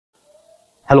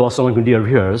Hello, assalamualaikum dear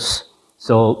viewers.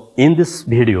 So in this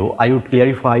video, I would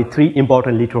clarify three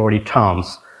important literary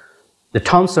terms. The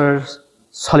terms are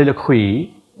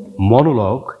soliloquy,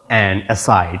 monologue, and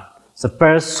aside. So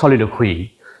first,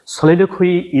 soliloquy.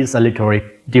 Soliloquy is a literary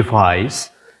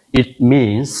device. It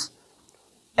means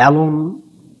alone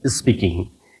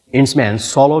speaking. It means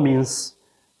solo means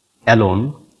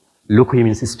alone, loquy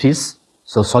means speech.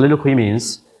 So soliloquy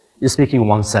means speaking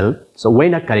oneself. So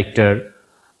when a character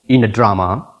in a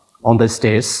drama on the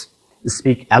stage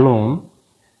speak alone,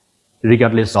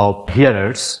 regardless of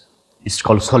hearers, it's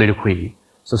called soliloquy.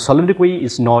 So soliloquy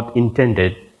is not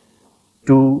intended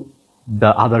to the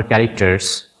other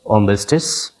characters on the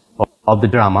stage of the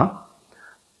drama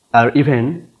or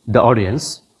even the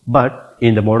audience, but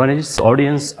in the modern age,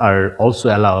 audience are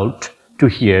also allowed to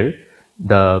hear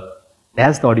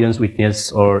as the audience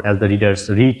witness or as the readers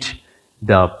read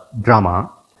the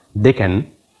drama, they can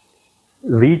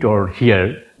read or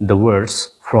hear the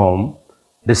words from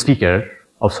the speaker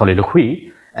of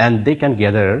soliloquy, and they can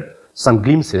gather some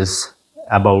glimpses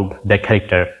about the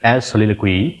character, as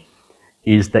soliloquy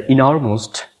is the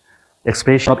innermost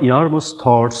expression of innermost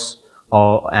thoughts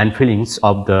and feelings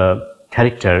of the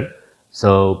character.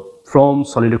 So from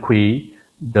soliloquy,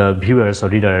 the viewers or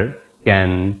reader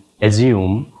can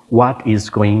assume what is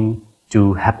going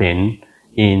to happen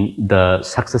in the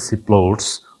successive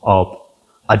plots of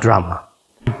a drama.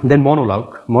 Then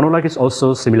monologue. Monologue is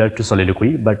also similar to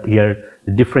soliloquy, but here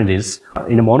the difference is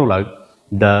in a monologue,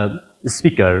 the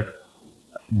speaker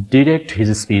directs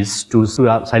his speech to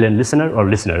a silent listener or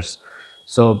listeners.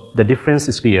 So the difference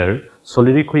is clear.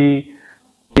 Soliloquy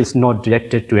is not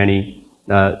directed to any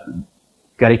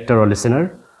character or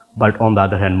listener, but on the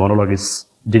other hand, monologue is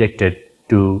directed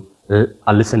to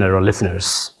a listener or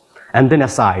listeners. And then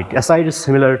aside. Aside is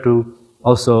similar to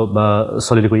also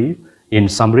soliloquy in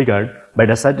some regard, but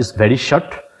aside is very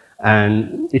short,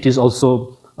 and it is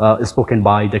also spoken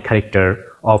by the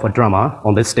character of a drama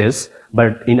on the stage.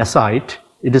 But in aside,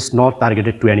 it is not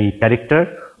targeted to any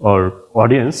character or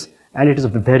audience, and it is a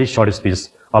very short speech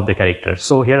of the character.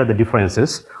 So here are the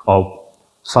differences of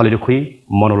soliloquy,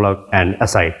 monologue, and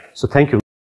aside. So thank you.